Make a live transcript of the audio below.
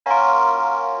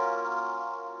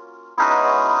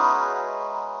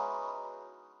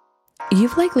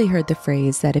You've likely heard the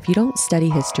phrase that if you don't study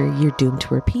history, you're doomed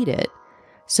to repeat it.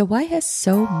 So why has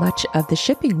so much of the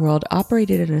shipping world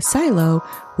operated in a silo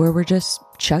where we're just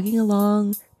chugging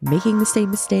along, making the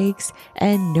same mistakes,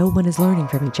 and no one is learning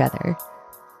from each other?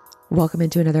 Welcome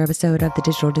into another episode of the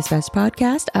Digital Dispatch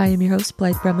Podcast. I am your host,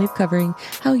 Blythe Brumleve, covering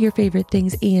how your favorite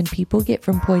things and people get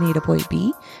from point A to point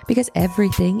B, because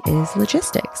everything is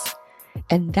logistics.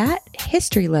 And that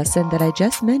history lesson that I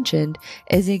just mentioned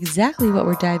is exactly what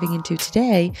we're diving into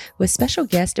today with special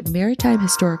guest maritime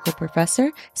historical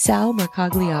professor Sal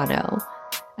Mercogliano.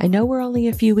 I know we're only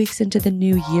a few weeks into the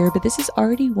new year, but this is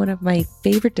already one of my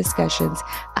favorite discussions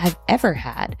I've ever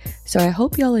had. So I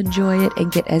hope y'all enjoy it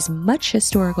and get as much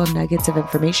historical nuggets of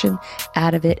information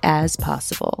out of it as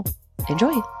possible.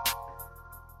 Enjoy.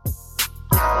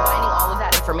 Combining all of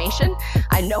that information.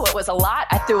 I know it was a lot.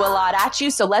 I threw a lot at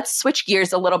you. So let's switch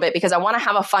gears a little bit because I want to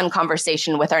have a fun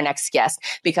conversation with our next guest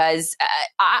because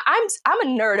I'm a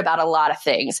nerd about a lot of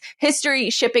things. History,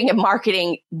 shipping, and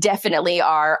marketing definitely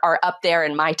are up there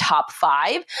in my top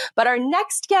 5. But our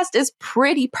next guest is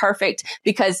pretty perfect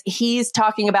because he's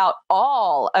talking about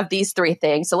all of these 3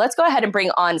 things. So let's go ahead and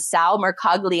bring on Sal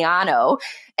Mercogliano.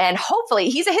 And hopefully,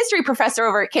 he's a history professor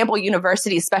over at Campbell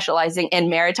University specializing in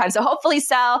maritime. So hopefully,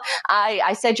 Sal,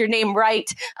 I said your name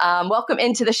right. Welcome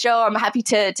into the show. I'm happy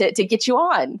to get you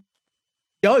on.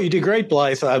 Oh, you did great,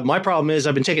 Blythe. My problem is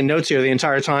I've been taking notes here the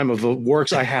entire time of the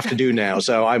works I have to do now.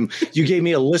 So you gave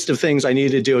me a list of things I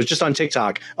needed to do. I was just on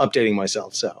TikTok updating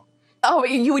myself. So. Oh,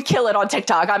 you would kill it on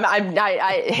TikTok.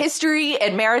 History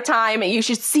and maritime. And you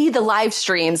should see the live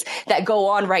streams that go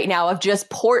on right now of just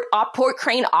port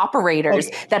crane operators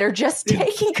that are just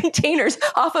taking containers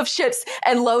off of ships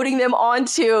and loading them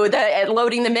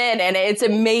loading them in. And it's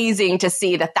amazing to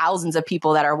see the thousands of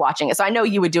people that are watching it. So I know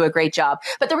you would do a great job.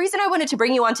 But the reason I wanted to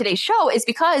bring you on today's show is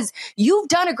because you've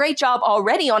done a great job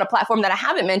already on a platform that I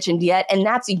haven't mentioned yet, and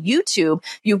that's YouTube.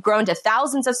 You've grown to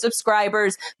thousands of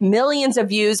subscribers, millions of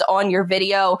views on your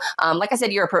video. Like I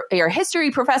said, you're a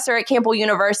history professor at Campbell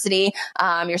University.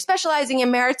 You're specializing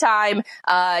in maritime.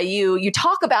 You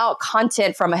talk about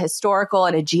content from a historical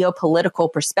and a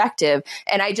geopolitical perspective.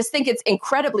 And I just think it's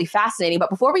incredibly fascinating. But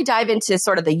before we dive into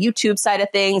sort of the YouTube side of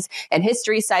things and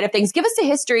history side of things, give us a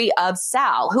history of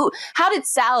Sal. How did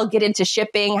Sal get into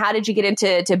shipping? How did you get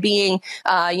into being,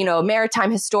 a maritime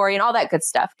historian, all that good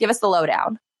stuff? Give us the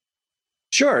lowdown.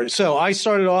 Sure. So I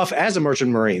started off as a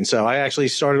merchant marine. So I actually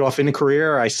started off in a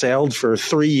career. I sailed for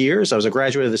 3 years. I was a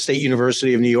graduate of the State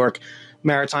University of New York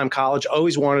Maritime College.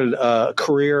 Always wanted a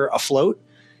career afloat.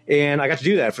 And I got to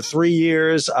do that for 3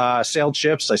 years. Sailed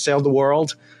ships. I sailed the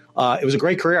world. It was a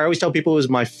great career. I always tell people it was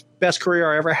my best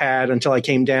career I ever had until I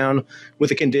came down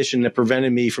with a condition that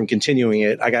prevented me from continuing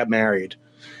it. I got married.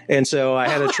 And so I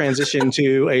had to transition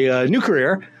to a new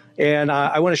career. And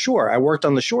I went ashore. I worked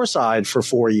on the shore side for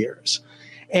 4 years.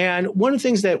 And one of the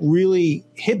things that really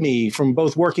hit me from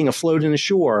both working afloat and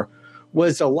ashore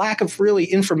was the lack of really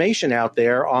information out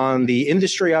there on the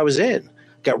industry I was in.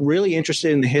 Got really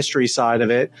interested in the history side of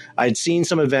it. I'd seen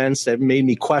some events that made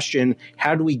me question,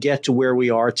 how do we get to where we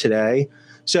are today?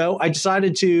 So I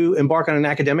decided to embark on an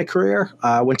academic career.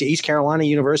 I went to East Carolina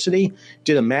University,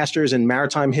 did a master's in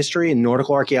maritime history and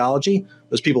nautical archaeology.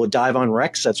 Those people would dive on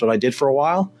wrecks. That's what I did for a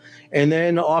while. And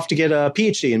then off to get a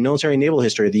PhD in military and naval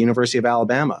history at the University of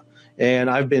Alabama. And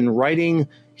I've been writing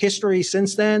history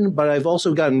since then, but I've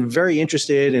also gotten very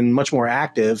interested and much more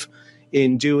active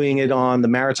in doing it on the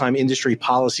maritime industry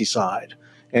policy side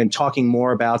and talking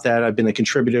more about that. I've been a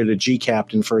contributor to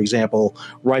G-Captain, for example,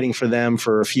 writing for them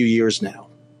for a few years now.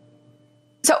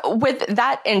 So with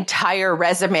that entire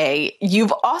resume, you've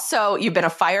been a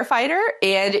firefighter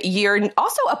and you're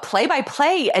also a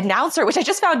play-by-play announcer, which I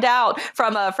just found out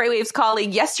from a FreightWaves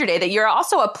colleague yesterday that you're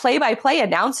also a play-by-play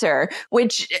announcer,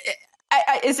 which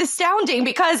is astounding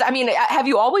because, have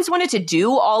you always wanted to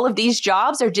do all of these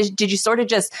jobs or did you sort of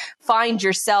just find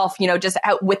yourself, just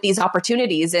out with these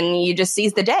opportunities and you just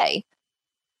seize the day?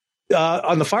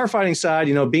 On the firefighting side,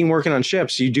 being working on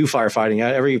ships, you do firefighting.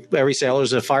 Every sailor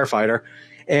is a firefighter.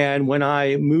 And when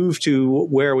I moved to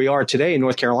where we are today in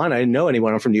North Carolina, I didn't know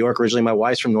anyone. I'm from New York originally. My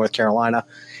wife's from North Carolina.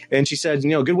 And she said,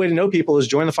 a good way to know people is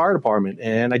join the fire department.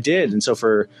 And I did. And so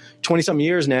for 20-some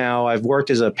years now, I've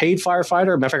worked as a paid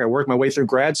firefighter. Matter of fact, I worked my way through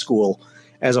grad school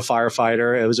as a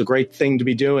firefighter. It was a great thing to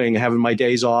be doing, having my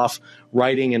days off,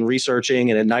 writing and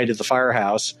researching, and at night at the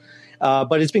firehouse.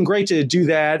 But it's been great to do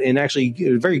that, and actually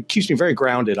keeps me very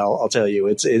grounded. I'll tell you,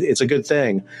 it's a good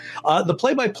thing. The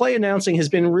play-by-play announcing has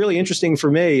been really interesting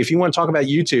for me. If you want to talk about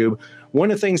YouTube,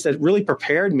 one of the things that really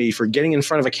prepared me for getting in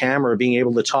front of a camera, being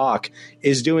able to talk,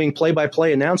 is doing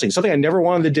play-by-play announcing. Something I never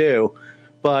wanted to do,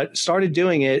 but started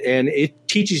doing it, and it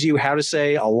teaches you how to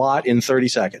say a lot in 30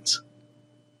 seconds.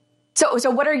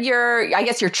 So what are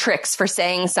your tricks for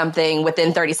saying something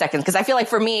within 30 seconds? Because I feel like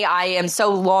for me, I am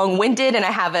so long-winded and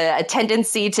I have a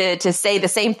tendency to say the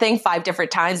same thing 5 different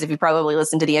times, if you probably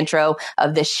listened to the intro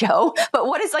of this show. But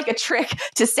what is like a trick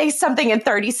to say something in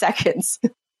 30 seconds?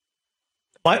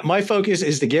 My focus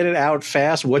is to get it out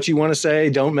fast, what you want to say.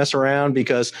 Don't mess around,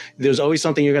 because there's always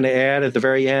something you're going to add at the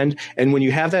very end. And when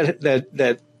you have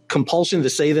that compulsion to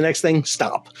say the next thing,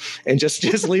 stop and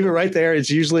just leave it right there. It's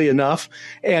usually enough.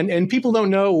 And people don't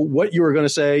know what you were going to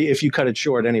say if you cut it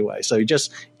short anyway. So you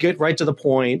just get right to the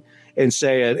point and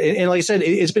say it. And like I said,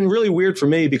 it's been really weird for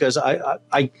me, because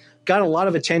I got a lot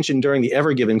of attention during the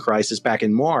Ever Given crisis back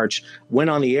in March, went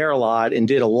on the air a lot and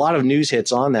did a lot of news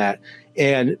hits on that.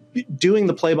 And doing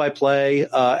the play-by-play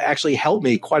actually helped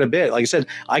me quite a bit. Like I said,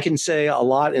 I can say a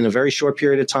lot in a very short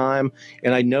period of time,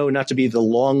 and I know not to be the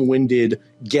long-winded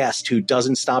guest who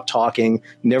doesn't stop talking,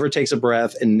 never takes a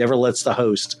breath, and never lets the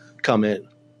host come in.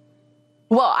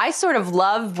 Well, I sort of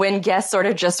love when guests sort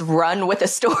of just run with a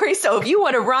story. So if you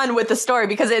want to run with the story,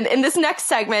 because in this next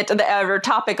segment, the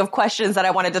topic of questions that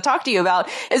I wanted to talk to you about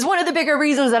is one of the bigger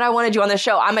reasons that I wanted you on the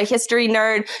show. I'm a history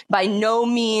nerd. By no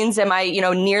means am I,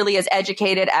 nearly as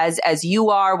educated as you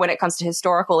are when it comes to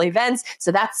historical events.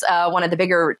 So that's one of the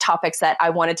bigger topics that I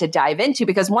wanted to dive into,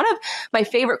 because one of my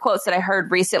favorite quotes that I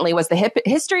heard recently was the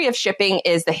history of shipping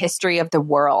is the history of the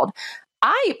world.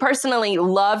 I personally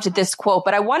loved this quote,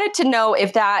 but I wanted to know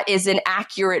if that is an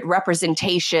accurate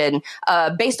representation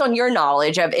based on your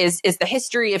knowledge of is the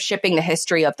history of shipping the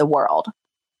history of the world?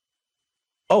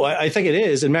 Oh, I think it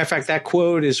is. As a matter of fact, that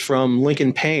quote is from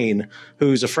Lincoln Payne,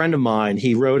 who's a friend of mine.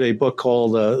 He wrote a book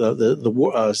called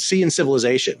the Sea and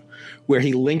Civilization, where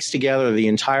he links together the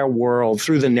entire world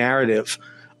through the narrative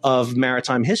of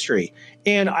maritime history.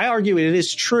 And I argue it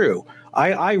is true.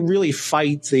 I really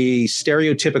fight the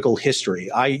stereotypical history.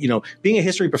 Being a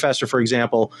history professor, for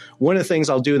example, one of the things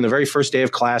I'll do in the very first day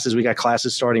of classes, we got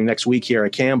classes starting next week here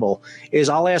at Campbell, is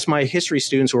I'll ask my history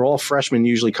students, who are all freshmen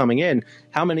usually coming in,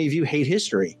 how many of you hate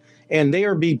history? And they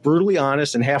are be brutally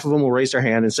honest, and half of them will raise their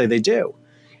hand and say they do.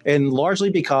 And largely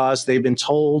because they've been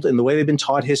told, and the way they've been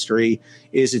taught history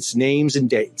is its names and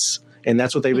dates. And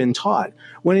that's what they've been taught.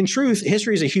 When in truth,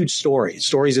 history is a huge story.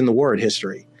 Story's in the word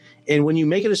history. And when you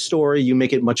make it a story, you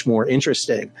make it much more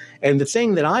interesting. And the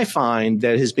thing that I find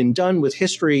that has been done with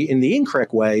history in the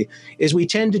incorrect way is we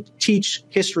tend to teach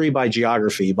history by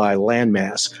geography, by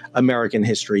landmass, American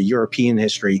history, European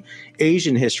history,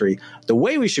 Asian history. The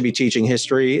way we should be teaching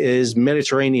history is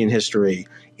Mediterranean history,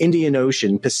 Indian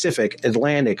Ocean, Pacific,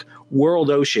 Atlantic, World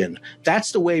Ocean.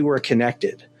 That's the way we're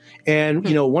connected. And,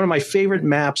 one of my favorite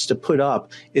maps to put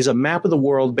up is a map of the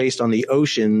world based on the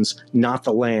oceans, not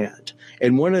the land.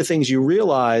 And one of the things you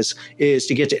realize is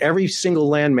to get to every single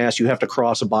landmass, you have to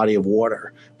cross a body of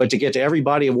water. But to get to every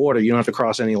body of water, you don't have to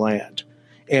cross any land.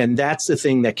 And that's the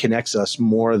thing that connects us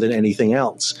more than anything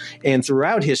else. And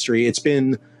throughout history, it's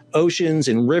been oceans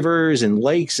and rivers and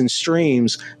lakes and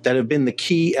streams that have been the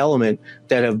key element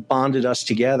that have bonded us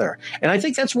together. And I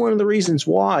think that's one of the reasons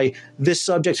why this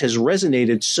subject has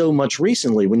resonated so much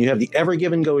recently. When you have the Ever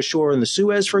Given go ashore in the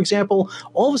Suez, for example,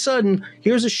 all of a sudden,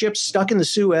 here's a ship stuck in the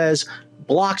Suez,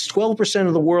 blocks 12%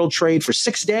 of the world trade for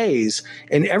 6 days.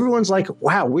 And everyone's like,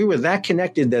 wow, we were that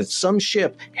connected that some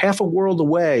ship half a world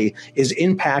away is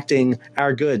impacting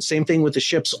our goods. Same thing with the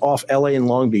ships off LA and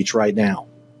Long Beach right now.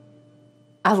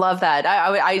 I love that.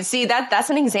 I see that.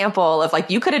 That's an example of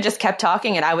you could have just kept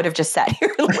talking and I would have just sat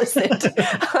here and listened.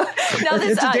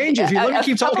 It's a danger. If you let me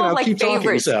keep talking, I'll keep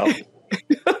talking. So.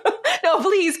 No,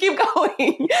 please keep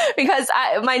going, because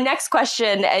my next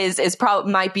question is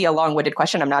probably might be a long-winded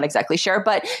question. I'm not exactly sure,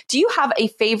 but do you have a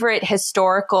favorite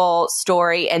historical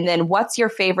story? And then what's your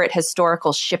favorite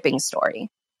historical shipping story?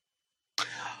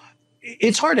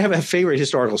 It's hard to have a favorite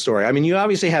historical story. I mean, you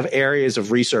obviously have areas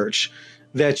of research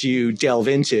that you delve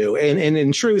into. And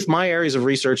in truth, my areas of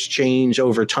research change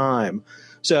over time.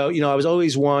 So, I was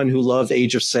always one who loved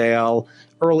Age of Sail.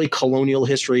 Early colonial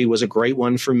history was a great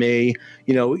one for me.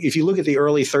 If you look at the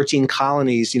early 13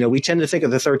 colonies, we tend to think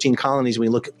of the 13 colonies when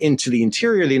we look into the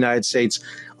interior of the United States.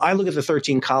 I look at the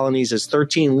 13 colonies as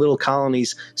 13 little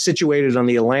colonies situated on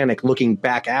the Atlantic looking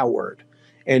back outward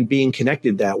and being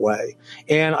connected that way.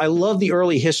 And I love the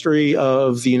early history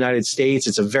of the United States.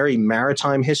 It's a very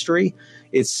maritime history.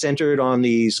 It's centered on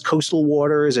these coastal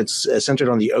waters. It's centered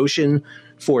on the ocean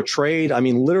for trade. I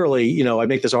mean, literally, you know, I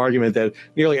make this argument that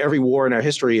nearly every war in our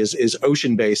history is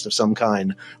ocean-based of some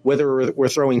kind, whether we're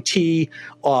throwing tea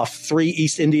off 3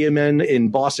 East Indiamen in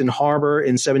Boston Harbor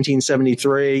in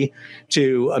 1773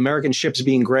 to American ships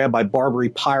being grabbed by Barbary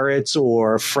pirates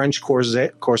or French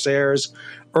corsairs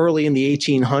early in the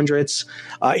 1800s,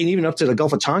 and even up to the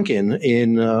Gulf of Tonkin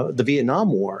in the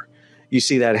Vietnam War. You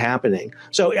see that happening.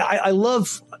 So I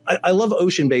love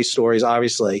ocean-based stories,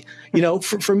 obviously. You know,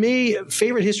 for me,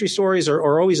 favorite history stories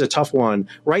are always a tough one.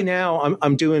 Right now,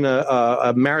 I'm doing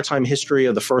a maritime history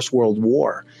of the First World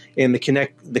War and the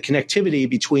connectivity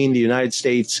between the United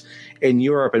States and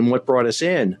Europe and what brought us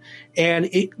in. And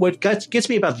what gets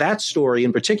me about that story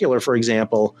in particular, for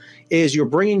example, is you're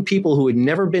bringing people who had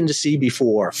never been to sea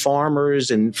before, farmers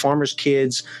and farmers'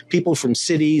 kids, people from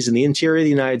cities in the interior of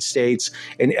the United States,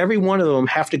 and every one of them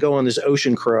have to go on this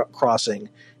ocean crossing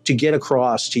to get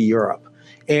across to Europe.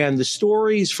 And the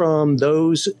stories from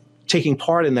those taking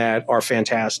part in that are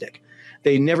fantastic.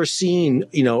 They never seen,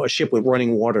 you know, a ship with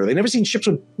running water. They never seen ships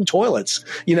with toilets,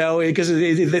 you know, because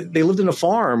they lived in a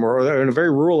farm or in a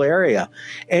very rural area.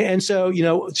 And so, you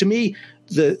know, to me,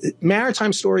 the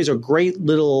maritime stories are great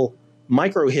little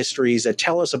micro histories that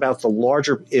tell us about the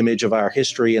larger image of our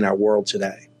history and our world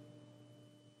today.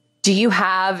 Do you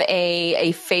have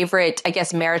a favorite, I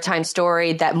guess, maritime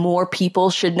story that more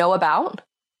people should know about?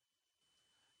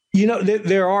 You know,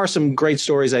 there are some great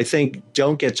stories I think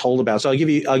don't get told about. So I'll give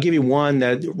you one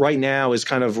that right now is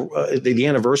kind of the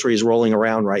anniversary is rolling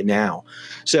around right now.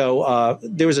 So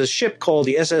there was a ship called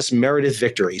the SS Meredith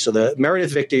Victory. So the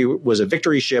Meredith Victory was a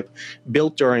victory ship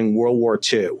built during World War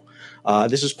II.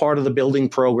 This is part of the building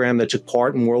program that took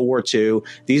part in World War II.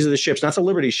 These are the ships, not the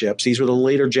Liberty ships. These were the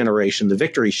later generation, the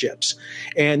Victory ships.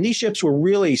 And these ships were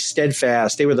really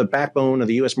steadfast. They were the backbone of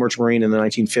the U.S. Merchant Marine in the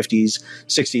 1950s,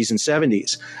 60s, and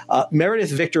 70s.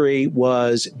 Meredith Victory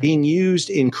was being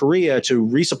used in Korea to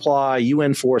resupply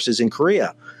UN forces in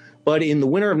Korea. But in the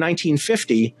winter of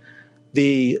 1950,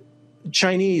 the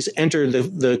Chinese entered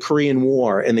the Korean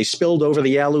War and they spilled over the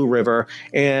Yalu River,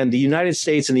 and the United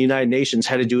States and the United Nations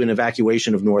had to do an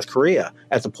evacuation of North Korea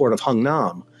at the port of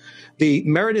Hungnam. The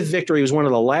Meredith Victory was one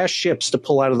of the last ships to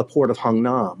pull out of the port of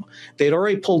Hungnam. They'd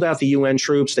already pulled out the UN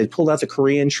troops. They'd pulled out the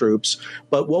Korean troops.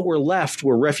 But what were left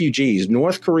were refugees,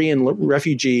 North Korean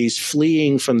refugees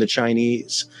fleeing from the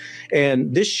Chinese.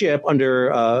 And this ship, under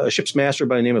a ship's master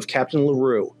by the name of Captain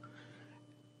LaRue,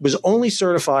 was only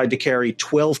certified to carry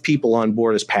 12 people on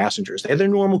board as passengers. They had their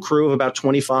normal crew of about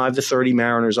 25 to 30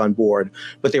 mariners on board,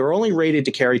 but they were only rated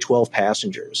to carry 12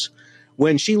 passengers.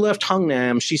 When she left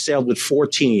Hungnam, she sailed with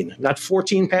 14, not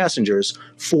 14 passengers,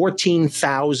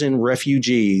 14,000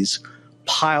 refugees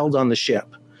piled on the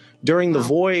ship. During the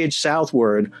voyage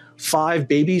southward, 5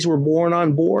 babies were born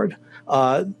on board.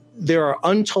 There are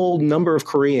untold number of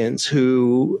Koreans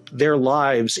who their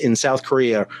lives in South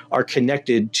Korea are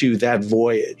connected to that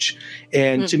voyage.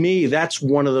 And to me, that's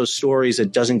one of those stories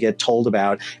that doesn't get told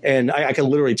about. And I can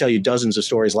literally tell you dozens of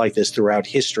stories like this throughout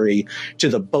history, to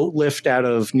the boat lift out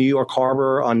of New York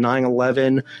Harbor on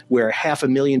 9/11, where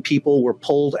 500,000 people were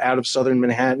pulled out of southern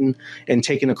Manhattan and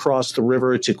taken across the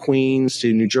river to Queens,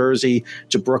 to New Jersey,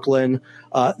 to Brooklyn.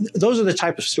 Those are the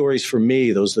type of stories for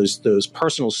me, those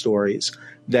personal stories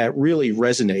that really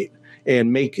resonate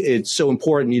and make it so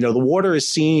important. You know, the water is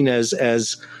seen as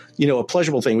you know, a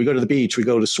pleasurable thing. We go to the beach, we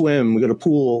go to swim, we go to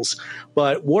pools,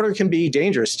 but water can be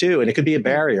dangerous too, and it could be a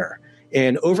barrier.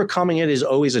 And overcoming it is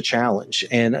always a challenge.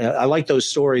 And I like those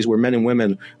stories where men and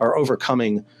women are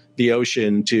overcoming the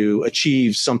ocean to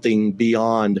achieve something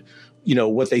beyond, you know,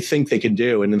 what they think they can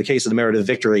do. And in the case of the Meredith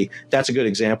Victory, that's a good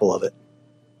example of it.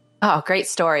 Oh, great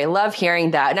story. Love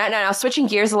hearing that. Now, switching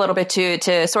gears a little bit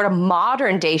to sort of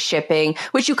modern day shipping,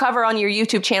 which you cover on your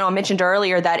YouTube channel. I mentioned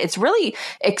earlier that it's really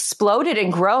exploded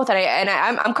in growth. And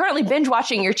I'm currently binge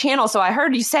watching your channel. So I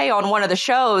heard you say on one of the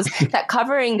shows that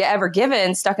covering the Ever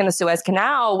Given stuck in the Suez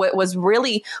Canal was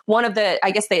really one of the, I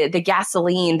guess, the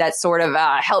gasoline that sort of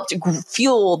helped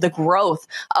fuel the growth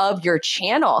of your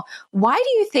channel. Why do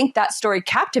you think that story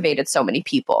captivated so many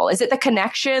people? Is it the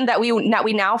connection that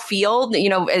we now feel, you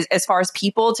know, as far as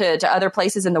people to other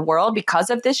places in the world because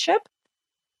of this ship?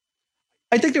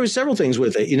 I think there were several things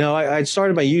with it. You know, I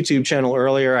started my YouTube channel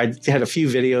earlier. I had a few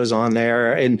videos on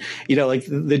there. And, you know, like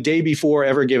the day before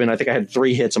Ever Given, I think I had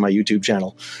 3 hits on my YouTube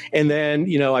channel. And then,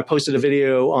 you know, I posted a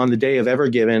video on the day of Ever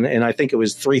Given, and I think it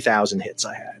was 3,000 hits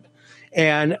I had.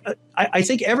 And I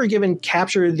think Ever Given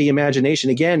captured the imagination,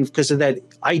 again, because of that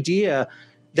idea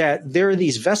that there are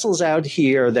these vessels out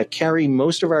here that carry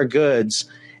most of our goods,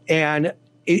 and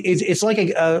it's like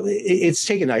it's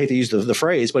taken, I hate to use the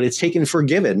phrase, but it's taken for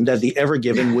given that the Ever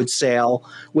Given would sail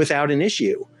without an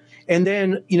issue. And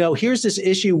then, here's this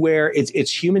issue where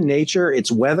it's human nature,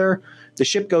 it's weather. The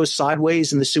ship goes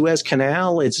sideways in the Suez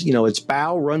Canal. Its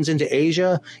bow runs into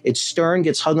Asia. Its stern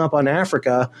gets hung up on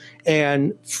Africa,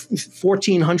 and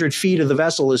 1,400 feet of the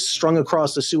vessel is strung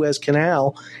across the Suez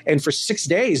Canal. And for 6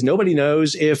 days, nobody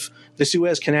knows if the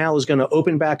Suez Canal is going to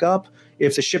open back up,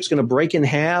 if the ship's going to break in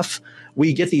half.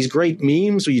 We get these great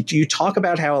memes. You talk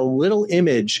about how a little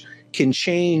image can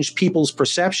change people's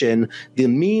perception. The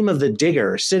meme of the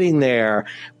digger sitting there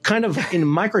kind of in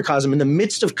microcosm in the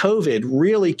midst of COVID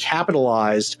really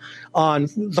capitalized on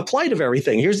the plight of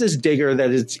everything. Here's this digger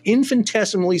that is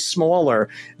infinitesimally smaller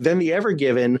than the Ever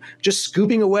Given, just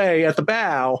scooping away at the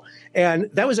bow. And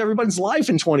that was everyone's life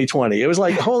in 2020. It was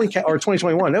like, or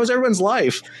 2021. That was everyone's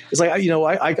life. It's like,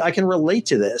 I can relate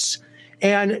to this.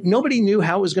 And nobody knew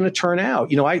how it was going to turn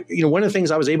out. One of the things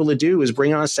I was able to do is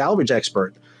bring on a salvage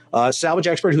expert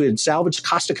who had salvaged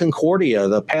Costa Concordia,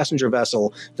 the passenger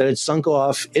vessel that had sunk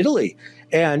off Italy.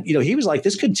 And, he was like,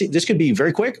 this could be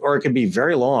very quick, or it could be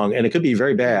very long, and it could be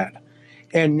very bad.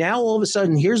 And now all of a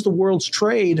sudden, here's the world's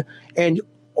trade. And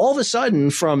all of a sudden,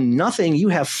 from nothing, you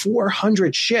have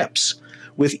 400 ships,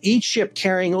 with each ship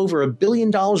carrying over $1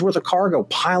 billion worth of cargo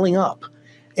piling up.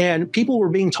 And people were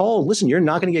being told, listen, you're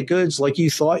not going to get goods like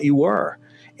you thought you were.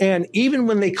 And even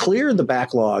when they cleared the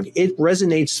backlog, it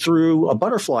resonates through a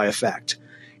butterfly effect.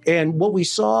 And what we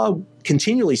saw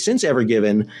continually since Ever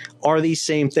Given are these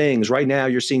same things. Right now,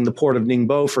 you're seeing the port of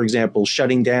Ningbo, for example,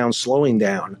 shutting down, slowing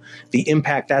down. The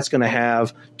impact that's going to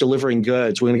have delivering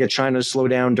goods. We're going to get China to slow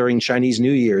down during Chinese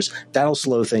New Year's. That'll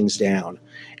slow things down.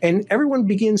 And everyone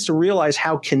begins to realize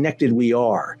how connected we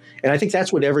are. And I think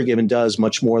that's what Ever Given does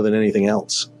much more than anything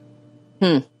else.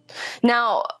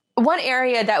 Now, one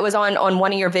area that was on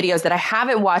one of your videos that I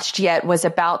haven't watched yet was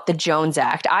about the Jones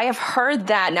Act. I have heard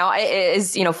that. Now, it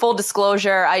is, full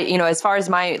disclosure, as far as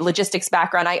my logistics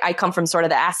background, I come from sort of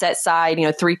the asset side,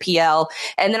 3PL,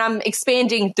 and then I'm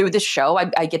expanding through the show.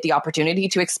 I get the opportunity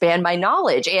to expand my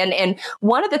knowledge. And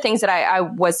one of the things that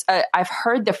I've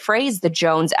heard the phrase the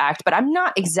Jones Act, but I'm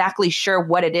not exactly sure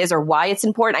what it is or why it's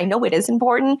important. I know it is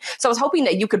important. So I was hoping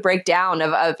that you could break down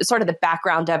of sort of the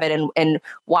background of it and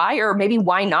why, or maybe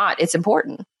why not, it's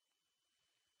important.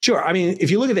 Sure. I mean, if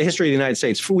you look at the history of the United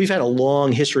States, we've had a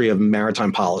long history of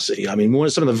maritime policy. I mean,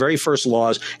 some of the very first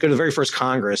laws, go to the very first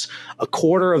Congress, a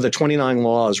quarter of the 29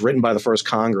 laws written by the first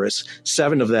Congress,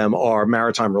 7 of them are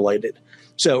maritime related.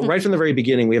 So right from the very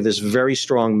beginning, we have this very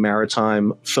strong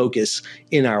maritime focus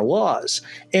in our laws.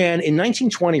 And in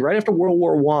 1920, right after World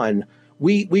War I,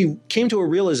 we came to a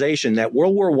realization that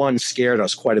World War I scared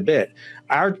us quite a bit.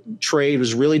 Our trade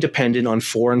was really dependent on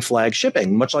foreign flag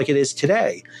shipping, much like it is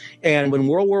today. And when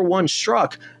World War I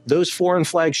struck, those foreign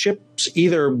flag ships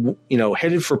either,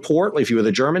 headed for port, like if you were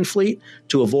the German fleet,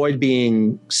 to avoid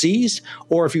being seized,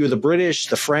 or if you were the British,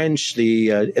 the French, the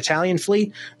Italian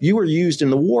fleet, you were used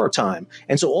in the wartime.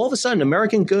 And so all of a sudden,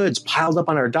 American goods piled up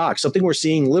on our docks, something we're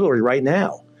seeing literally right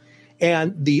now.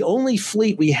 And the only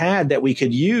fleet we had that we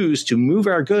could use to move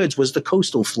our goods was the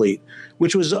coastal fleet,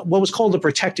 which was what was called the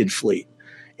protected fleet.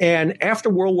 And after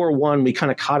World War I, we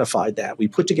kind of codified that. We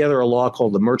put together a law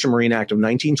called the Merchant Marine Act of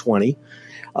 1920.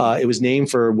 It was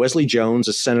named for Wesley Jones,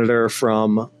 a senator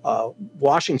from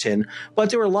Washington.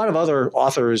 But there were a lot of other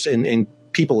authors and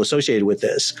people associated with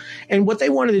this. And what they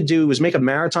wanted to do was make a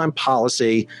maritime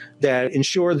policy that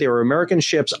ensured there were American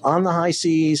ships on the high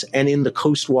seas and in the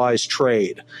coastwise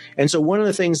trade. And so one of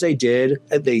the things they did,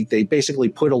 they basically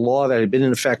put a law that had been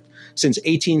in effect since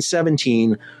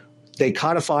 1817. They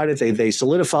codified it, they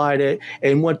solidified it.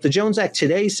 And what the Jones Act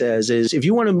today says is if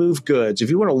you want to move goods, if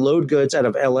you want to load goods out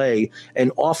of LA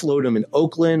and offload them in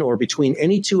Oakland or between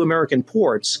any 2 American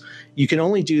ports, you can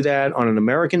only do that on an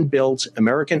American-built,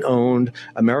 American-owned,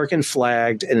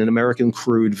 American-flagged, and an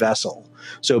American-crewed vessel.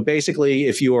 So basically,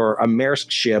 if you're a Maersk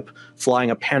ship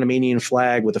flying a Panamanian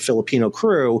flag with a Filipino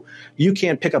crew, you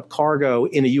can't pick up cargo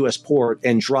in a U.S. port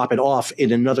and drop it off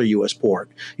in another U.S. port.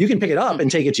 You can pick it up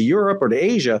and take it to Europe or to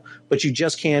Asia, but you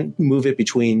just can't move it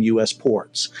between U.S.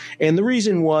 ports. And the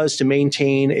reason was to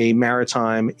maintain a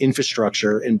maritime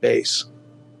infrastructure and base.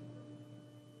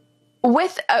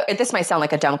 With this might sound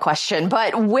like a dumb question,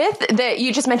 but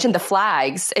you just mentioned the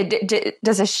flags.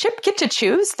 Does a ship get to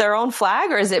choose their own flag,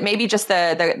 or is it maybe just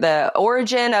the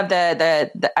origin of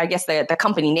the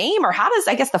company name, or how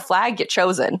does the flag get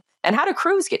chosen, and how do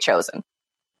crews get chosen?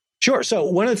 Sure. So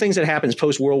one of the things that happens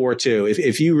post World War II,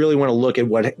 if you really want to look at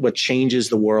what changes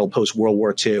the world post World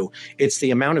War II, it's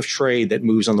the amount of trade that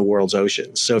moves on the world's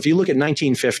oceans. So if you look at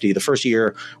 1950, the first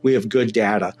year we have good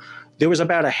data, there was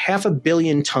about 500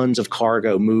 million tons of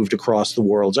cargo moved across the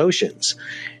world's oceans.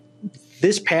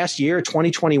 This past year,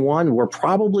 2021, we're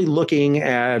probably looking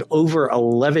at over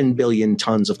 11 billion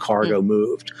tons of cargo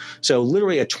moved. So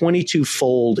literally a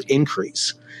 22-fold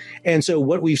increase. And so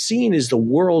what we've seen is the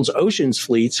world's oceans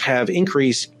fleets have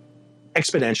increased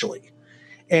exponentially.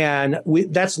 And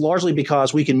that's largely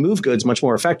because we can move goods much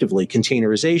more effectively.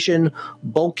 Containerization,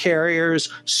 bulk carriers,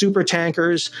 super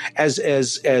tankers.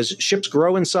 As ships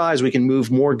grow in size, we can move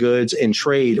more goods and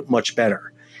trade much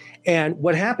better. And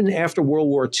what happened after World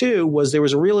War II was there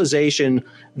was a realization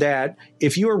that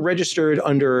if you are registered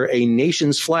under a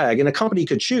nation's flag, and a company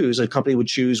would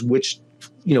choose which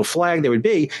flag there would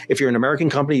be. If you're an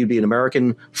American company, you'd be an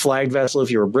American flagged vessel.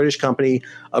 If you're a British company,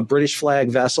 a British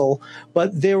flag vessel.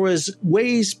 But there was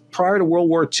ways prior to World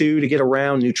War II to get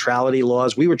around neutrality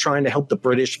laws. We were trying to help the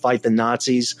British fight the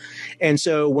Nazis. And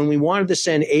so when we wanted to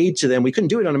send aid to them, we couldn't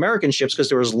do it on American ships because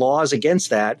there was laws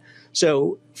against that.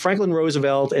 So Franklin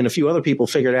Roosevelt and a few other people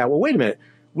figured out, well, wait a minute,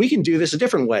 we can do this a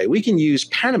different way. We can use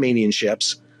Panamanian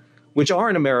ships, which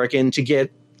aren't American, to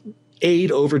get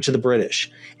aid over to the British.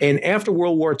 And after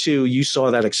World War II, you saw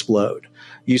that explode.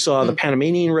 You saw the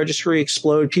Panamanian registry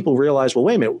explode. People realized, well,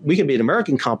 wait a minute, we can be an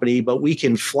American company, but we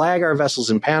can flag our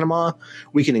vessels in Panama.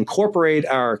 We can incorporate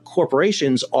our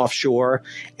corporations offshore,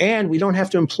 and we don't have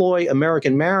to employ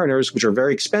American mariners, which are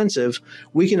very expensive.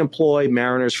 We can employ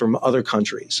mariners from other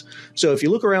countries. So if you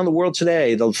look around the world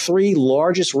today, the three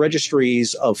largest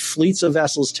registries of fleets of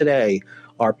vessels today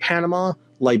are Panama,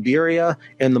 Liberia,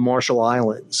 and the Marshall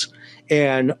Islands.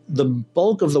 And the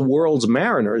bulk of the world's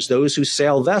mariners, those who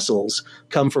sail vessels,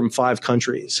 come from 5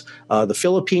 countries: the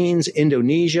Philippines,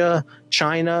 Indonesia,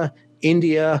 China,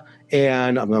 India,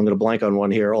 and I'm going to blank on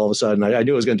one here all of a sudden. I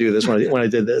knew I was going to do this when I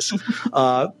did this.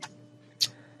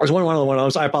 I was one of the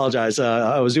ones. I apologize.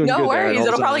 I was doing no good worries. there.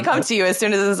 It'll probably come to you as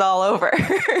soon as this is all over.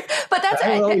 But that's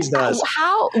it always does.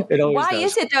 Why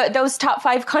is it those top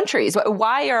 5 countries?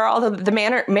 Why are all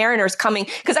the mariners coming?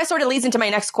 Because that sort of leads into my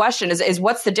next question: is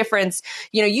what's the difference?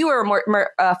 You were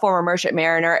a former merchant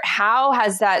mariner. How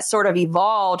has that sort of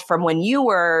evolved from when you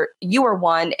were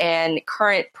one and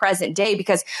current present day?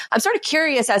 Because I'm sort of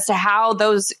curious as to how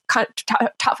those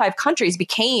top 5 countries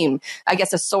became, I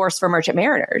guess, a source for merchant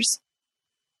mariners.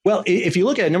 Well, if you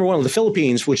look at number one, the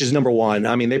Philippines, which is number one,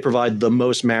 I mean, they provide the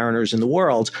most mariners in the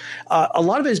world. A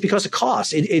lot of it is because of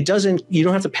cost. You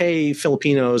don't have to pay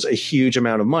Filipinos a huge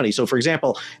amount of money. So, for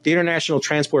example, the International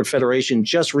Transport Federation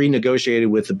just renegotiated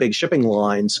with the big shipping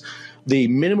lines the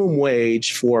minimum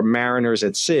wage for mariners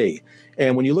at sea.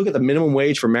 And when you look at the minimum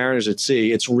wage for mariners at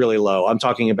sea, it's really low. I'm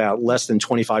talking about less than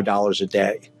 $25 a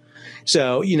day.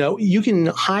 So, you can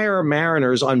hire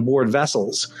mariners on board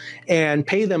vessels and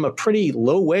pay them a pretty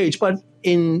low wage, but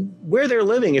in where they're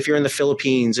living, if you're in the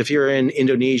Philippines, if you're in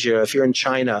Indonesia, if you're in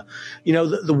China,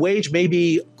 the wage may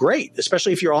be great,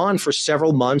 especially if you're on for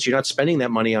several months. You're not spending that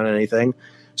money on anything.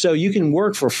 So you can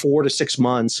work for 4 to 6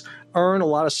 months, earn a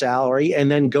lot of salary, and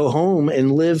then go home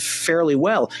and live fairly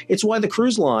well. It's why the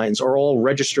cruise lines are all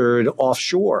registered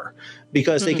offshore,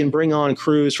 because they can bring on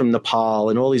crews from Nepal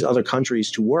and all these other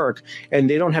countries to work, and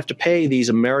they don't have to pay these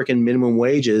American minimum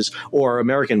wages or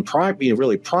American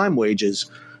prime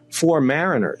wages for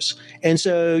mariners. And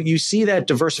so you see that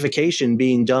diversification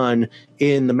being done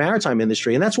in the maritime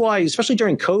industry. And that's why, especially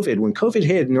during COVID, when COVID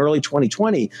hit in early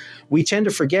 2020, we tend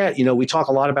to forget, we talk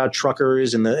a lot about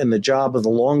truckers and the job of the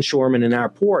longshoremen in our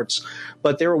ports,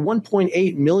 but there were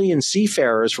 1.8 million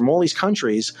seafarers from all these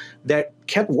countries that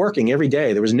kept working every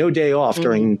day. There was no day off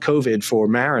during COVID for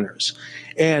mariners.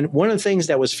 And one of the things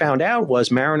that was found out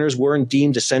was mariners weren't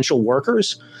deemed essential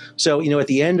workers. So, at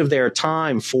the end of their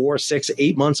time, 4, 6,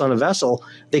 8 months on a vessel,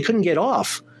 they couldn't get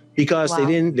off because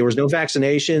there was no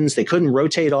vaccinations. They couldn't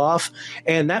rotate off.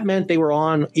 And that meant they were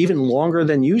on even longer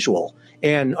than usual.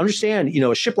 And understand,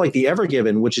 a ship like the Ever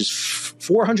Given, which is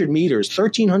 400 meters,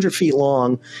 1,300 feet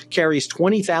long, carries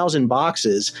 20,000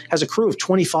 boxes, has a crew of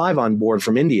 25 on board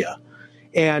from India.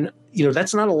 And,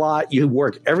 that's not a lot. You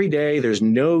work every day. There's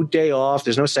no day off.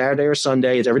 There's no Saturday or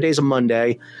Sunday. Every day's a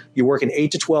Monday. You're working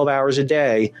 8 to 12 hours a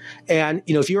day. And,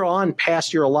 if you're on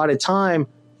past your allotted time,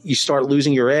 you start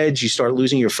losing your edge. You start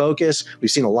losing your focus. We've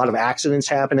seen a lot of accidents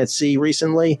happen at sea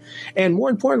recently. And more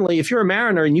importantly, if you're a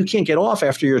mariner and you can't get off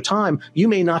after your time, you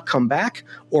may not come back.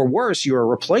 Or worse, your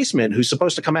replacement who's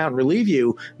supposed to come out and relieve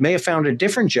you may have found a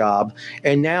different job.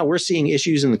 And now we're seeing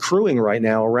issues in the crewing right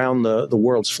now around the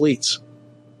world's fleets.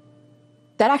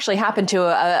 That actually happened to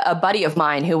a buddy of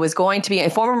mine who was going to be a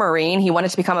former Marine. He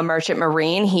wanted to become a merchant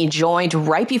Marine. He joined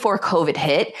right before COVID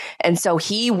hit. And so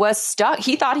he was stuck.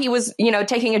 He thought he was,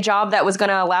 taking a job that was going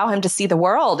to allow him to see the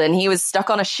world. And he was stuck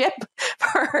on a ship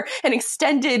for an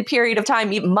extended period of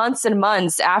time, months and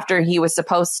months after he was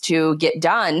supposed to get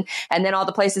done. And then all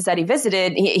the places that he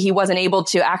visited, he wasn't able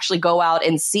to actually go out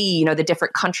and see, the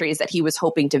different countries that he was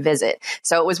hoping to visit.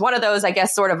 So it was one of those, I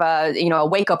guess, sort of a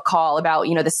wake up call about,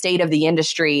 the state of the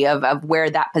industry of where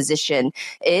that position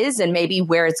is and maybe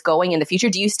where it's going in the future.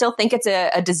 Do you still think it's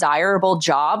a desirable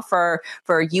job for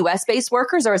US based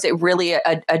workers, or is it really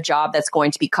a job that's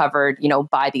going to be covered,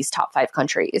 by these top 5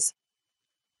 countries?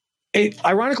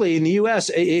 Ironically, in the U.S.,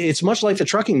 it's much like the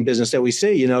trucking business that we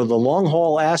see. The long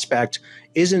haul aspect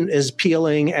isn't as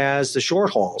appealing as the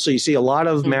short haul. So you see a lot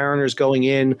of mariners going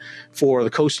in for the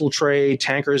coastal trade,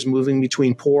 tankers moving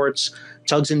between ports,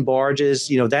 tugs and barges.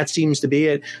 That seems to be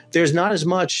it. There's not as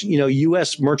much,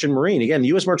 U.S. merchant marine. Again, the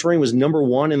U.S. merchant marine was number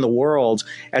 1 in the world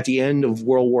at the end of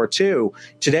World War II.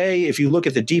 Today, if you look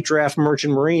at the deep draft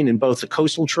merchant marine in both the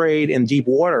coastal trade and deep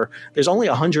water, there's only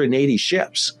 180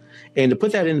 ships. And to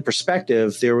put that into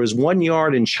perspective, there was one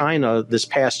yard in China this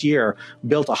past year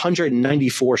built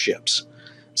 194 ships.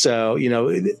 So,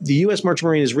 the U.S. merchant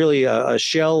marine is really a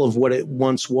shell of what it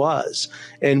once was.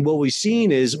 And what we've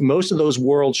seen is most of those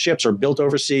world ships are built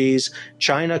overseas.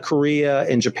 China, Korea,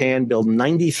 and Japan build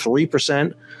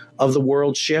 93% of the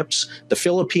world's ships. The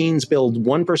Philippines build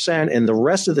 1%, and the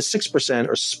rest of the 6%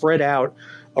 are spread out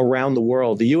around the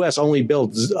world. The U.S. only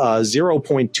builds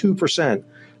 0.2%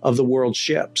 of the world's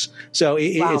ships. So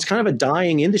it's kind of a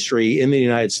dying industry in the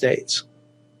United States.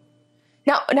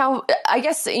 Now, I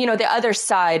guess, the other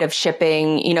side of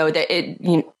shipping,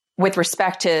 with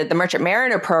respect to the Merchant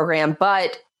Mariner program,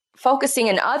 but focusing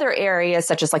in other areas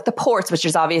such as like the ports, which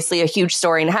is obviously a huge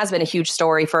story and has been a huge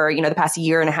story for, the past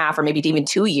year and a half or maybe even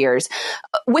 2 years.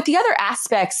 With the other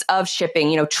aspects of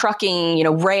shipping, trucking,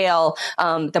 rail,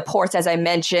 the ports, as I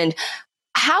mentioned,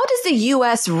 how does the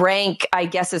U.S. rank, I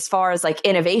guess, as far as like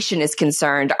innovation is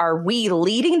concerned? Are we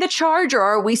leading the charge, or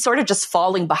are we sort of just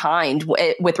falling behind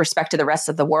with respect to the rest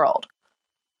of the world?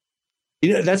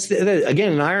 That's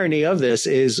again, an irony of this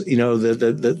is,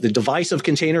 the device of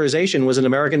containerization was an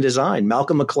American design.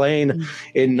 Malcolm McLean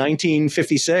in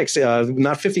 1956,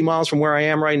 not 50 miles from where I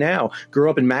am right now,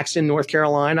 grew up in Maxton, North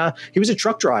Carolina. He was a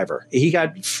truck driver. He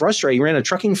got frustrated. He ran a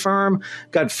trucking firm,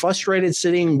 got frustrated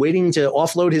waiting to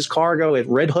offload his cargo at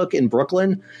Red Hook in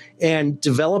Brooklyn, and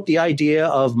developed the idea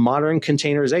of modern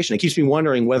containerization. It keeps me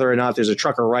wondering whether or not there's a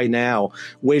trucker right now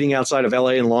waiting outside of LA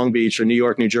and Long Beach or New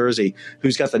York, New Jersey,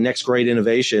 who's got the next great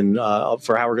innovation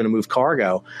for how we're going to move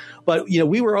cargo. But,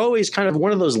 we were always kind of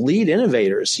one of those lead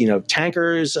innovators,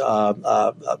 tankers,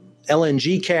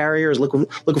 LNG carriers,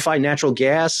 liquefied natural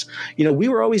gas. We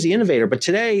were always the innovator, but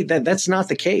today that's not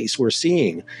the case. We're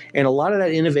seeing, and a lot of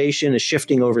that innovation is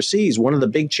shifting overseas. One of the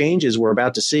big changes we're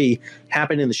about to see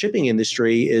happen in the shipping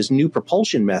industry is new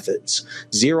propulsion methods,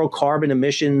 zero carbon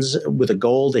emissions with a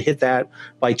goal to hit that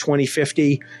by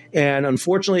 2050. And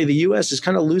unfortunately, the U.S. is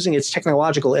kind of losing its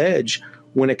technological edge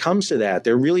when it comes to that.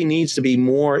 There really needs to be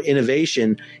more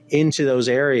innovation into those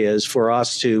areas for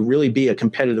us to really be a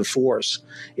competitive force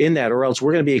in that, or else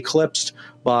we're going to be eclipsed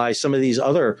by some of these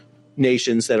other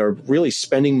nations that are really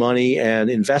spending money and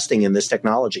investing in this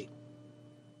technology.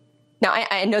 Now,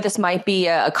 I know this might be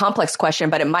a complex question,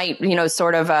 but it might,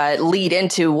 sort of lead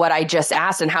into what I just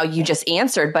asked and how you just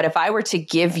answered. But if I were to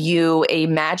give you a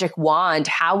magic wand,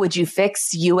 how would you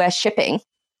fix U.S. shipping?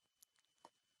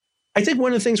 I think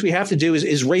one of the things we have to do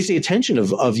is raise the attention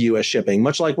of U.S. shipping,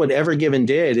 much like what Ever Given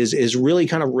did, is really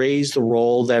kind of raise the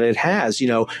role that it has.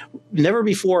 Never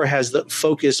before has the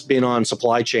focus been on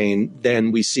supply chain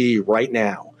than we see right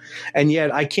now. And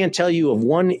yet I can't tell you of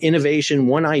one innovation,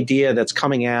 one idea that's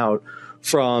coming out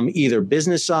from either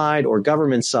business side or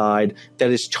government side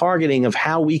that is targeting of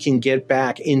how we can get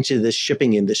back into the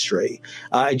shipping industry.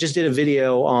 I just did a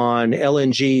video on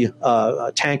LNG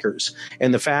tankers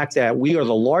and the fact that we are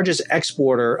the largest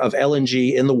exporter of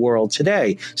LNG in the world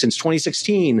today. Since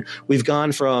 2016, we've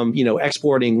gone from,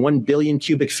 exporting 1 billion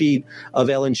cubic feet of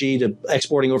LNG to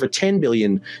exporting over 10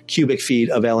 billion cubic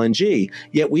feet of LNG.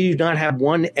 Yet we do not have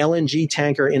one LNG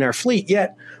tanker in our fleet.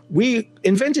 Yet we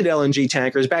invented LNG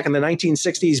tankers back in the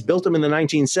 1960s, built them in the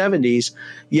 1970s,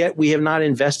 yet we have not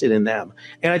invested in them.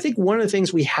 And I think one of the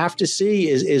things we have to see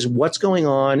is what's going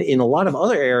on in a lot of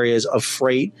other areas of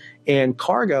freight And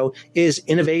cargo is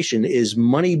innovation, is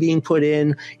money being put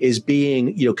in, is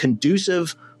being,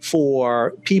 conducive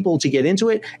for people to get into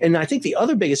it. And I think the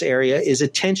other biggest area is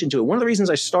attention to it. One of the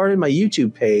reasons I started my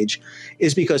YouTube page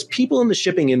is because people in the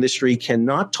shipping industry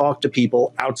cannot talk to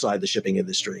people outside the shipping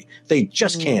industry. They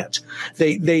just can't.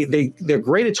 They're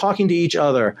great at talking to each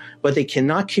other, but they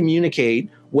cannot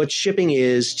communicate what shipping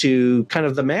is to kind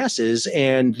of the masses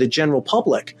and the general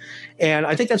public. And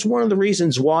I think that's one of the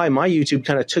reasons why my YouTube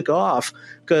kind of took off,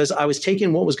 because I was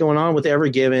taking what was going on with Ever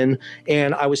Given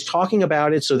and I was talking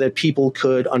about it so that people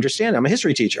could understand. I'm a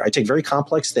history teacher. I take very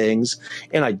complex things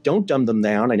and I don't dumb them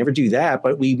down. I never do that,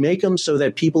 but we make them so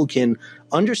that people can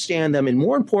understand them and,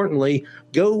 more importantly,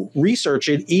 go research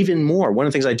it even more. One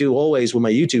of the things I do always with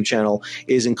my YouTube channel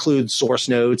is include source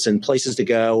notes and places to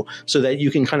go so that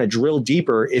you can kind of drill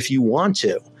deeper if you want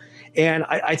to. And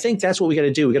I think that's what we got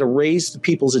to do. We got to raise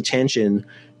people's attention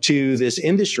to this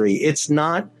industry. It's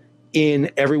not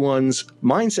in everyone's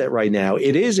mindset right now.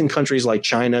 It is in countries like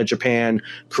China, Japan,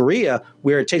 Korea,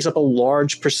 where it takes up a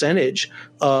large percentage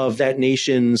of that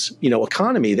nation's,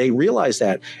 economy. They realize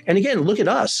that. And again, look at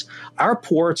us. Our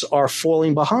ports are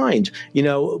falling behind.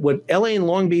 What LA and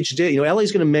Long Beach did, LA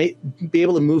is going to be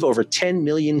able to move over 10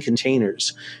 million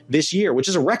containers this year, which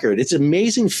is a record. It's an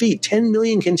amazing feat, 10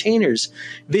 million containers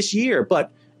this year.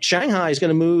 But Shanghai is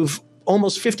going to move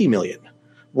almost 50 million.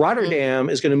 Rotterdam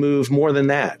is going to move more than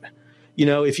that.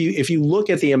 If you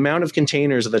look at the amount of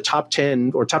containers of the top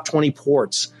 10 or top 20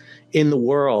 ports in the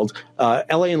world,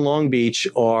 LA and Long Beach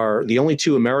are the only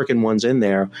two American ones in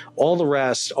there. All the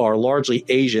rest are largely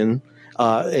Asian,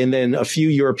 and then a few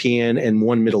European and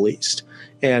one Middle East.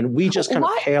 And we just kind of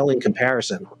pale in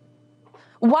comparison.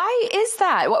 Why is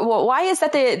that? Why is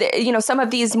that some of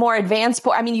these more advanced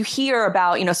ports? I mean, you hear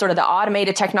about, sort of the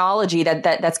automated technology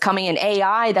that's coming in,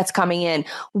 AI that's coming in.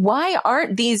 Why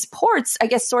aren't these ports, I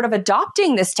guess, sort of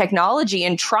adopting this technology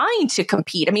and trying to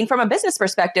compete? I mean, from a business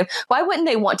perspective, why wouldn't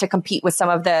they want to compete with some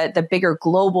of the bigger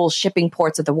global shipping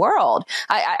ports of the world?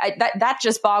 That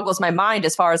just boggles my mind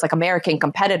as far as like American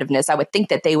competitiveness. I would think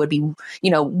that they would be,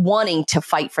 wanting to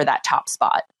fight for that top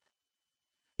spot.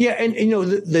 Yeah, and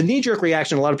the knee-jerk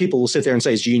reaction, a lot of people will sit there and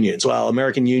say it's unions. Well,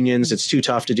 American unions, it's too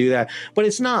tough to do that. But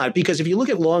it's not, because if you look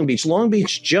at Long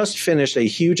Beach just finished a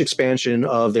huge expansion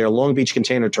of their Long Beach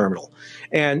container terminal.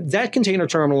 And that container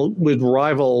terminal would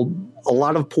rival a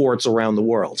lot of ports around the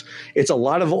world. It's a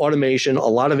lot of automation, a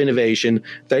lot of innovation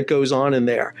that goes on in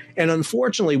there. And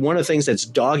unfortunately, one of the things that's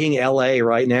dogging LA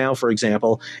right now, for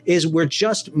example, is we're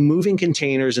just moving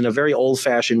containers in a very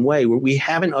old-fashioned way where we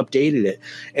haven't updated it.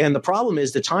 And the problem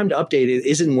is the time to update it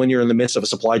isn't when you're in the midst of a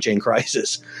supply chain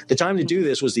crisis. The time to do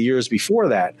this was the years before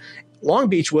that. Long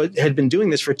Beach had been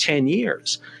doing this for 10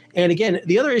 years. And again,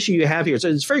 the other issue you have here, so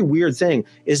it's a very weird thing,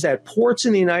 is that ports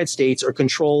in the United States are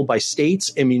controlled by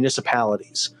states and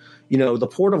municipalities. The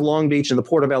Port of Long Beach and the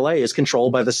Port of LA is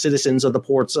controlled by the citizens of the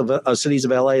ports of cities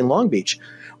of LA and Long Beach.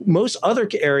 Most other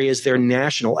areas, they're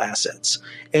national assets.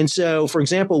 And so, for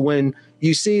example, when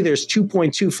you see there's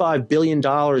 $2.25 billion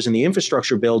in the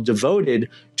infrastructure bill devoted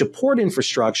to port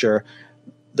infrastructure,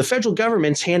 the federal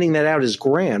government's handing that out as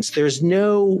grants. There's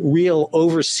no real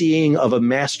overseeing of a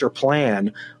master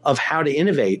plan of how to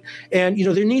innovate. And,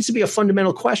 there needs to be a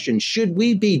fundamental question. Should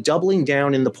we be doubling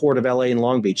down in the port of LA and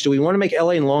Long Beach? Do we want to make LA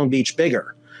and Long Beach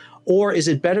bigger? Or is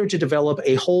it better to develop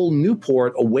a whole new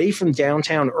port away from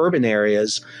downtown urban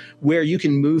areas where you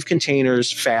can move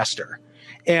containers faster?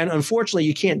 And unfortunately,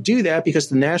 you can't do that because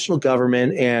the national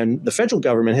government and the federal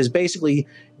government has basically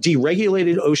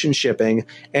deregulated ocean shipping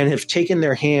and have taken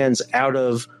their hands out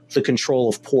of the control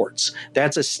of ports.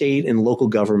 That's a state and local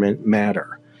government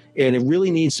matter. And it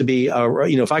really needs to be,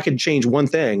 if I could change one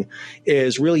thing,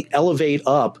 is really elevate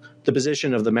up the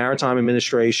position of the Maritime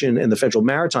Administration and the Federal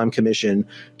Maritime Commission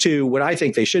to what I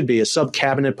think they should be, a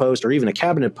sub-cabinet post or even a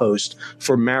cabinet post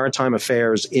for maritime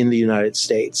affairs in the United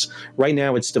States. Right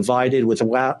now, it's divided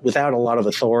without a lot of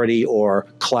authority or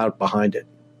clout behind it.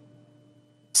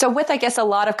 So with, I guess, a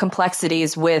lot of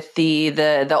complexities with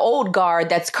the old guard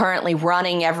that's currently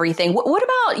running everything, what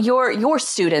about your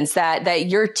students that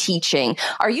you're teaching?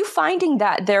 Are you finding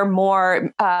that they're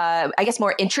more,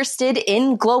 more interested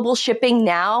in global shipping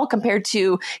now compared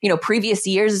to, previous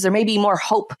years? Is there maybe more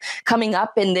hope coming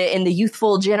up in the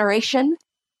youthful generation?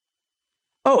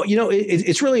 Oh,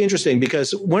 it's really interesting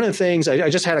because one of the things I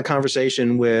just had a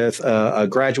conversation with a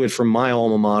graduate from my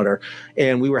alma mater,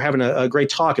 and we were having a great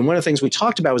talk. And one of the things we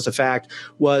talked about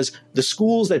was the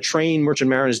schools that train merchant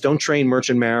mariners don't train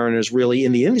merchant mariners really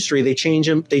in the industry. They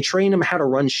train them how to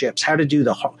run ships, how to do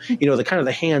the kind of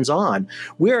the hands-on.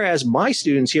 Whereas my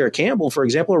students here at Campbell, for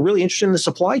example, are really interested in the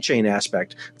supply chain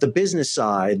aspect, the business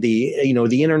side, the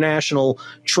international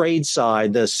trade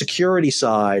side, the security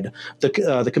side,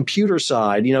 the computer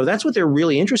side. That's what they're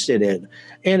really interested in.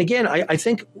 And again, I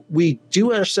think we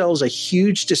do ourselves a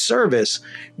huge disservice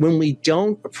when we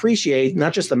don't appreciate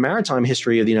not just the maritime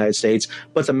history of the United States,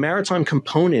 but the maritime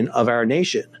component of our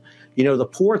nation. The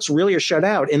ports really are shut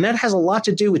out. And that has a lot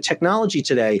to do with technology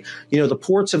today. The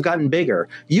ports have gotten bigger.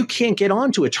 You can't get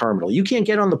onto a terminal. You can't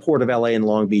get on the port of LA and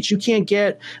Long Beach. You can't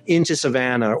get into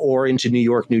Savannah or into New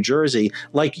York, New Jersey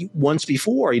like once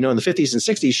before. In the 50s and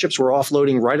 60s, ships were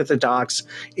offloading right at the docks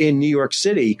in New York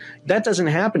City. That doesn't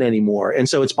happen anymore. And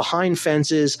so it's behind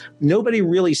fences. Nobody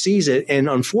really sees it. And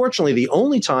unfortunately, the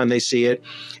only time they see it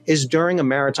is during a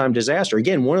maritime disaster.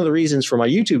 Again, one of the reasons for my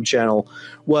YouTube channel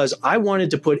was I wanted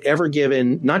to put Ever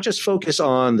Given, not just focus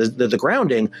on the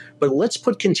grounding, but let's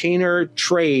put container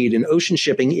trade and ocean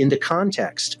shipping into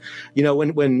context.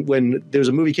 When there was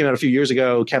a movie came out a few years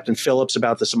ago, Captain Phillips,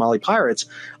 about the Somali pirates,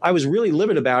 I was really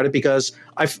livid about it because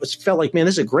I felt like, man,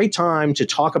 this is a great time to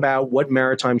talk about what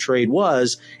maritime trade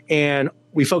was. And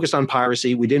we focused on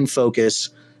piracy. We didn't focus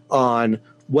on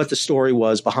what the story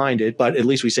was behind it, but at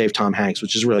least we saved Tom Hanks,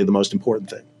 which is really the most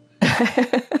important thing.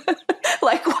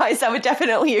 Likewise, I would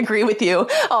definitely agree with you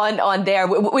on there.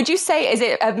 Would you say, is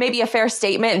it maybe a fair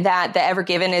statement that the Ever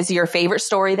Given is your favorite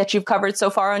story that you've covered so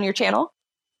far on your channel?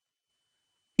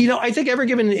 I think Ever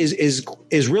Given is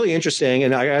really interesting,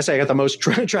 and I gotta say I got the most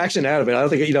traction out of it. I don't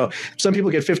think some people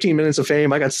get 15 minutes of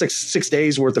fame. I got six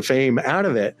days worth of fame out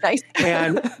of it. Nice.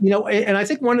 And and I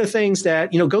think one of the things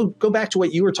that go back to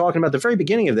what you were talking about at the very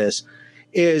beginning of this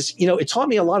is it taught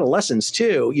me a lot of lessons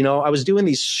too. I was doing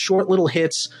these short little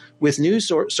hits with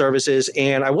news services,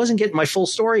 and I wasn't getting my full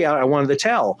story out I wanted to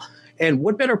tell. And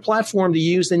what better platform to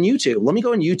use than YouTube? Let me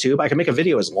go on YouTube. I can make a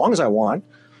video as long as I want.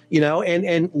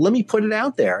 And let me put it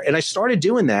out there. And I started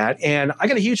doing that, and I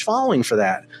got a huge following for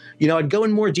that. I'd go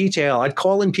in more detail. I'd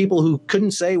call in people who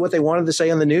couldn't say what they wanted to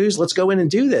say on the news. Let's go in and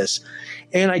do this.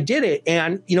 And I did it.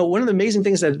 And, one of the amazing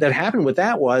things that happened with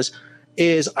that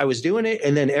is I was doing it,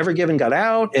 and then Ever Given got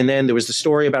out, and then there was the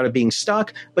story about it being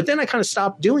stuck. But then I kind of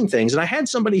stopped doing things. And I had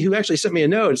somebody who actually sent me a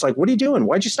note. It's like, what are you doing?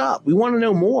 Why'd you stop? We want to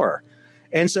know more.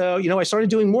 And so, I started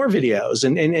doing more videos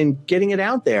and getting it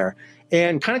out there.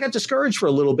 And kind of got discouraged for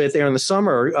a little bit there in the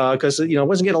summer because, I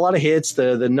wasn't getting a lot of hits.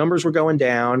 The numbers were going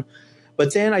down.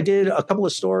 But then I did a couple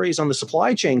of stories on the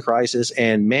supply chain crisis.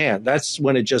 And, man, that's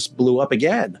when it just blew up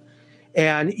again.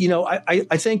 And,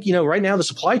 I think, right now the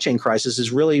supply chain crisis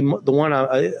is really the one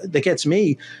that gets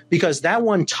me, because that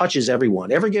one touches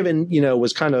everyone. Ever Given,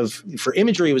 was kind of, for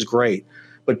imagery, it was great.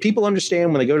 But people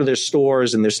understand when they go to their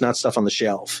stores and there's not stuff on the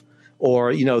shelf.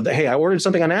 Or, hey, I ordered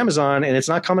something on Amazon and it's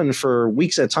not coming for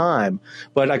weeks at a time,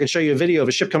 but I can show you a video of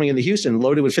a ship coming into Houston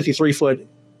loaded with 53-foot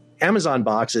Amazon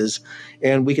boxes,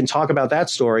 and we can talk about that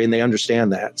story, and they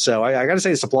understand that. So I got to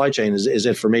say the supply chain is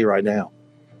it for me right now.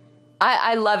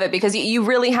 I love it because you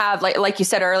really have, like you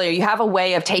said earlier, you have a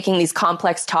way of taking these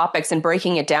complex topics and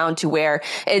breaking it down to where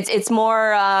it's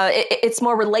more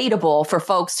relatable for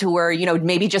folks who are,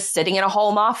 maybe just sitting in a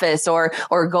home office or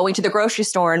going to the grocery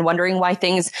store and wondering why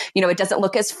things, it doesn't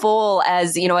look as full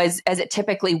as, as it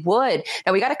typically would.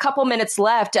 Now we got a couple minutes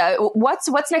left.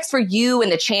 What's next for you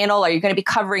and the channel? Are you going to be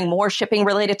covering more shipping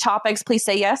related topics? Please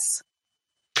say yes.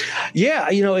 Yeah,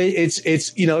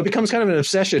 it becomes kind of an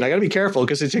obsession. I got to be careful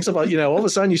because it takes up, all of a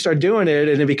sudden you start doing it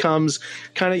and it becomes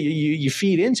kind of you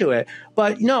feed into it.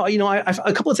 But I've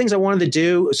a couple of things I wanted to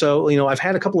do. So I've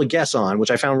had a couple of guests on,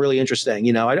 which I found really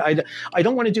interesting. I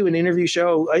don't want to do an interview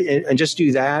show and just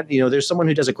do that. There's someone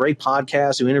who does a great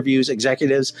podcast who interviews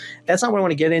executives. That's not what I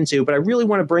want to get into. But I really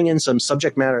want to bring in some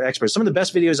subject matter experts. Some of the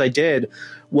best videos I did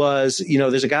was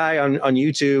there's a guy on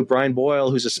YouTube, Brian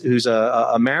Boyle, who's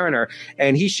a mariner,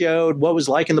 and he showed what it was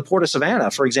like in the port of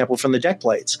Savannah, for example, from the deck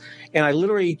plates. And I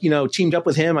literally, teamed up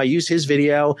with him. I used his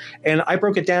video and I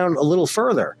broke it down a little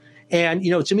further. And,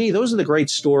 to me, those are the great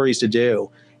stories to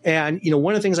do. And,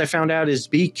 one of the things I found out is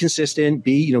be consistent,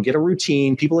 get a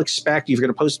routine. People expect you're going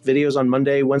to post videos on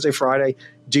Monday, Wednesday, Friday.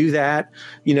 do that.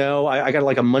 I got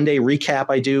like a Monday recap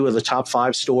I do of the top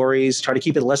 5 stories, try to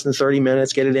keep it less than 30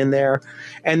 minutes, get it in there,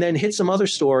 and then hit some other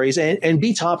stories and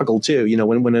be topical too.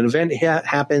 When an event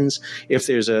happens, if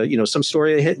there's some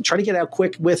story they hit, try to get out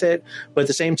quick with it, but at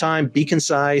the same time, be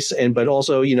concise but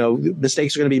also,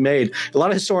 mistakes are going to be made. A lot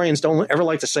of historians don't ever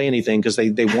like to say anything because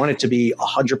they want it to be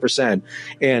 100%.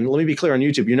 And let me be clear on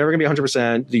YouTube, you're never going to be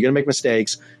 100%. You're going to make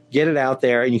mistakes. Get it out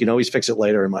there and you can always fix it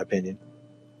later, in my opinion.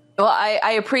 Well,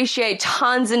 I appreciate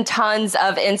tons and tons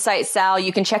of insight, Sal.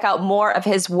 You can check out more of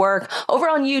his work over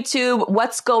on YouTube.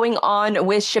 What's going on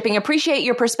with shipping? Appreciate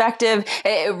your perspective.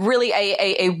 Really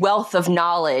a wealth of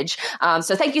knowledge.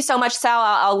 So thank you so much, Sal.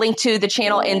 I'll link to the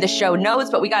channel in the show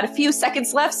notes, but we got a few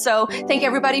seconds left. So thank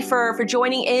everybody for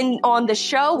joining in on the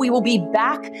show. We will be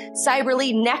back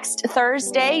cyberly next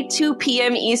Thursday, 2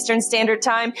 p.m. Eastern Standard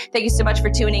Time. Thank you so much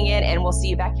for tuning in, and we'll see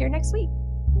you back here next week.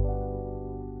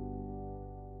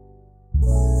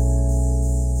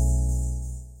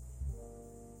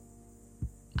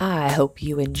 I hope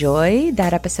you enjoyed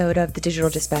that episode of the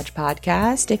Digital Dispatch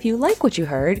podcast. If you like what you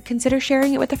heard, consider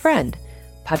sharing it with a friend.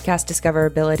 Podcast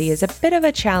discoverability is a bit of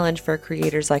a challenge for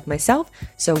creators like myself,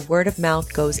 so word of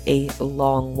mouth goes a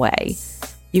long way.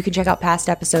 You can check out past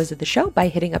episodes of the show by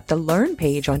hitting up the Learn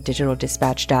page on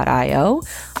digitaldispatch.io.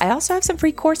 I also have some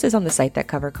free courses on the site that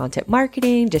cover content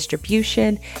marketing,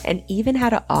 distribution, and even how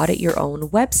to audit your own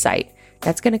website.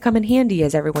 That's going to come in handy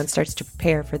as everyone starts to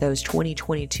prepare for those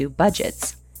 2022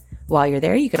 budgets. While you're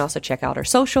there, you can also check out our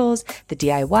socials, the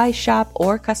DIY shop,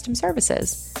 or custom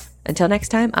services. Until next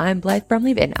time, I'm Blythe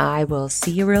Brumleve, and I will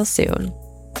see you real soon.